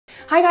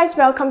Hi guys,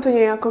 welcome to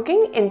Nyonya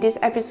Cooking. In this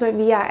episode,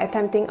 we are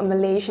attempting a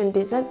Malaysian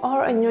dessert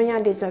or a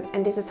Nyonya dessert,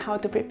 and this is how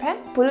to prepare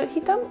Pulut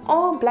Hitam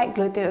or black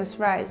glutinous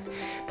rice.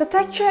 The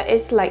texture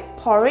is like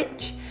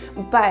porridge,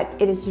 but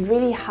it is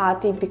really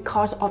hearty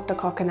because of the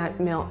coconut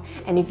milk.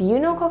 And if you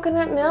know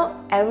coconut milk,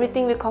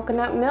 everything with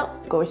coconut milk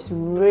goes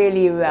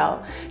really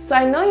well. So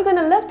I know you're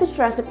gonna love this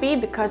recipe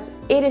because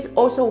it is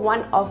also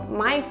one of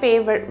my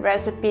favorite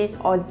recipes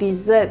or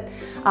dessert,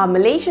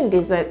 Malaysian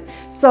dessert.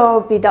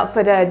 So without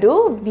further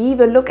ado, we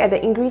will look at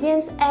the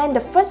ingredients, and the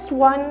first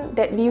one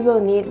that we will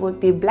need would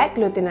be black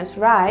glutinous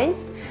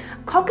rice,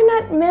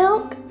 coconut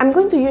milk. I'm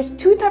going to use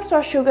two types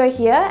of sugar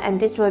here, and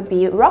this will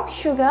be rock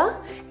sugar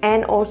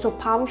and also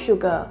palm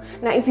sugar.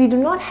 Now if you do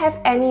not have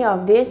any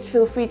of this,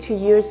 feel free to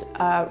use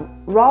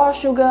raw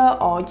sugar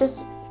or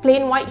just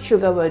plain white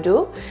sugar will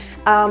do.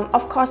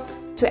 Of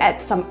course, to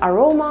add some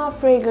aroma,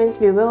 fragrance,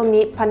 we will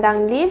need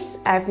pandan leaves.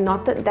 I've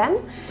noted them,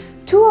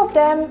 2 of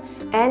them,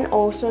 and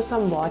also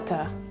some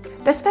water.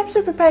 The steps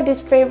to prepare this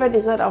favorite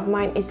dessert of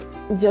mine is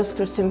just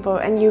too simple,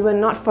 and you will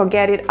not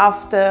forget it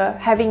after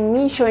having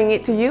me showing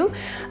it to you.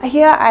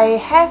 Here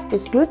I have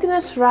this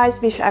glutinous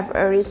rice which I've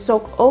already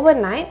soaked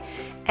overnight,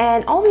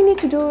 and all we need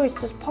to do is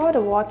just pour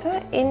the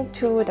water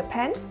into the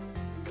pan.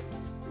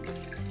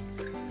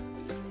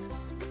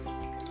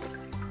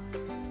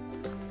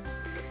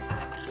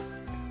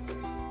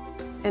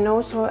 And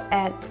also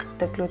add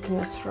the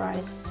glutinous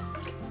rice.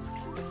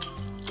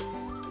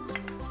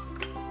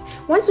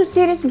 Once you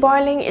see this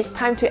boiling, it's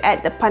time to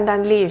add the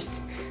pandan leaves.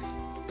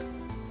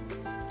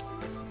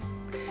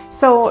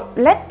 So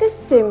let this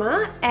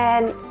simmer,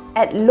 and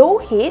at low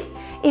heat,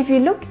 if you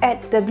look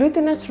at the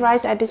glutinous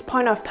rice at this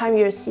point of time,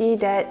 you'll see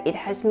that it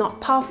has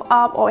not puffed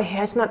up or it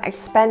has not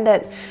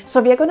expanded.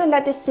 So we are going to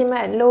let this simmer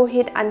at low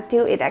heat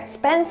until it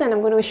expands, and I'm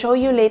going to show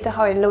you later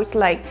how it looks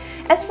like.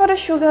 As for the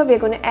sugar, we're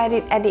going to add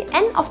it at the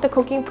end of the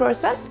cooking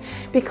process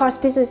because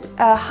this is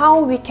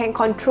how we can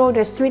control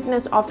the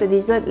sweetness of the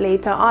dessert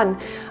later on.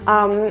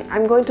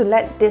 I'm going to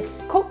let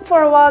this cook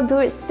for a while, do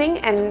its thing,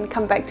 and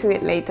come back to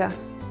it later.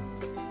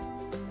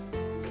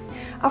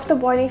 After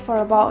boiling for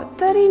about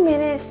 30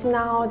 minutes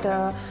now,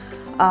 the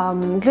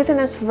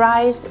glutinous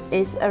rice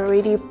is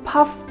already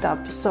puffed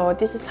up. So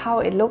this is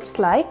how it looks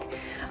like.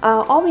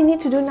 All we need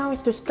to do now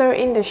is to stir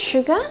in the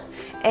sugar,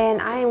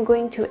 and I am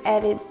going to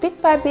add it bit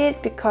by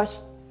bit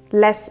because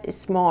less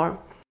is more.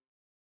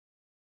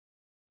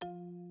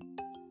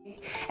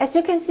 As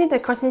you can see, the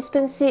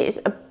consistency is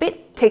a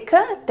bit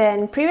thicker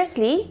than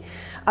previously.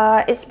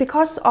 It's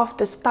because of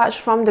the starch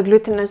from the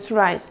glutinous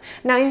rice.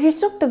 Now if you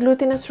soak the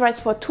glutinous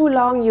rice for too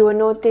long, you will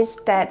notice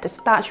that the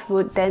starch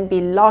would then be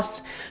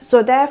lost.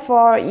 So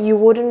therefore, you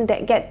wouldn't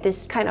get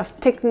this kind of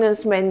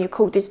thickness when you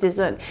cook this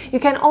dessert. You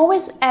can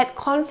always add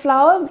corn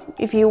flour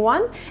if you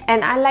want,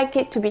 and I like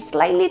it to be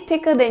slightly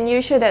thicker than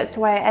usual. That's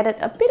why I added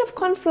a bit of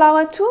corn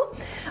flour too.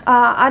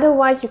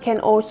 Otherwise, you can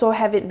also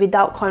have it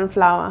without corn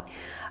flour.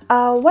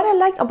 What I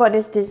like about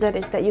this dessert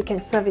is that you can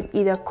serve it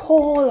either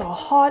cold or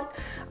hot.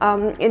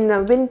 In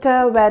the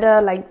winter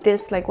weather like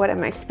this, like what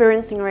I'm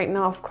experiencing right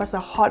now, of course a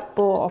hot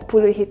bowl of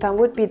Pulut Hitam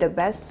would be the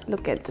best.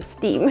 Look at the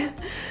steam.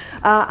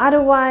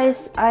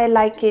 Otherwise, I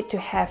like it to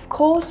have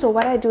cold, so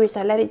what I do is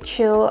I let it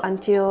chill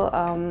until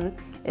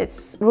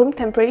it's room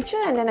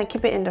temperature, and then I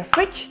keep it in the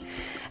fridge.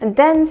 And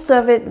then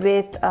serve it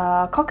with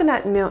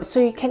coconut milk.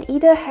 So you can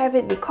either have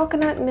it with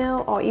coconut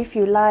milk, or if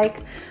you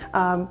like,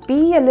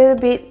 be a little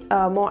bit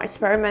more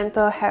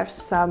experimental, have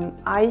some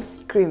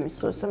ice cream.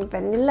 So some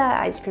vanilla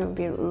ice cream would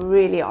be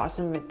really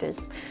awesome with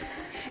this.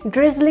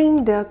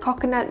 Drizzling the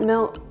coconut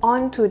milk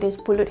onto this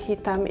Pulut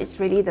Hitam is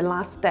really the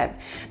last step.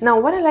 Now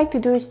what I like to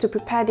do is to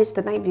prepare this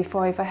the night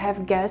before if I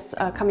have guests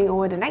coming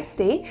over the next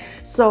day.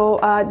 So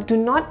do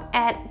not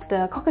add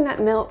the coconut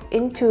milk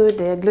into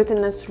the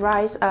glutinous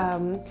rice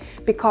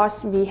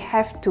because we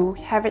have to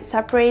have it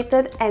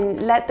separated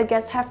and let the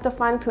guests have the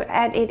fun to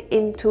add it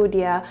into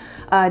their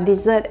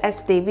dessert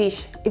as they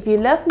wish. If you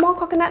love more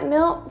coconut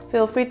milk,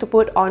 feel free to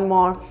put on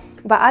more.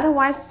 But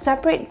otherwise,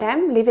 separate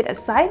them, leave it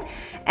aside,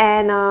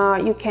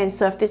 and you can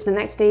serve this the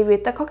next day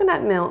with the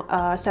coconut milk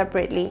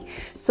separately.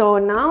 So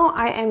now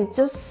I am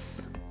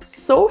just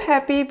so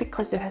happy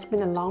because it has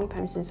been a long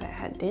time since I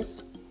had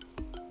this.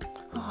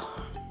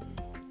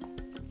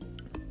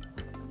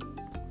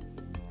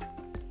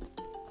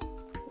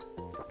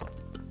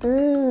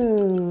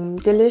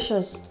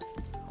 Delicious.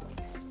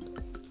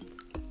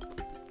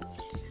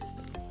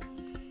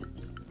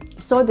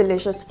 So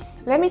delicious.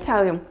 Let me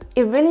tell you,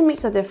 it really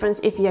makes a difference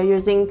if you're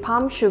using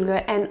palm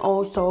sugar and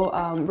also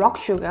rock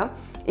sugar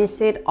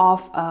instead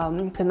of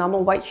the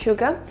normal white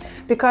sugar,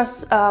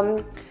 because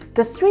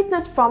the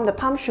sweetness from the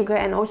palm sugar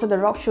and also the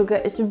rock sugar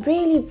is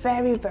really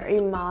very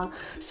mild.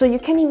 So you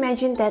can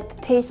imagine that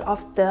the taste of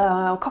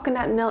the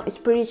coconut milk is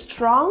pretty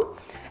strong,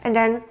 and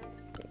then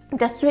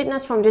the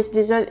sweetness from this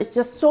dessert is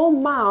just so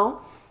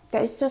mild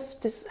there is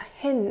just this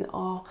hint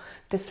or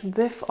this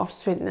whiff of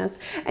sweetness,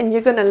 and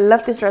you're gonna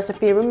love this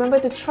recipe. Remember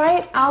to try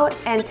it out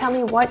and tell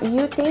me what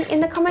you think in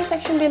the comment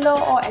section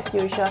below, or as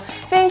usual,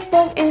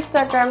 Facebook,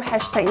 Instagram,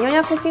 hashtag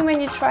Nyonya Cooking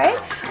when you try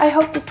it. I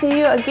hope to see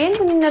you again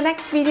in the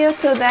next video.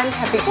 Till then,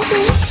 happy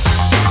cooking!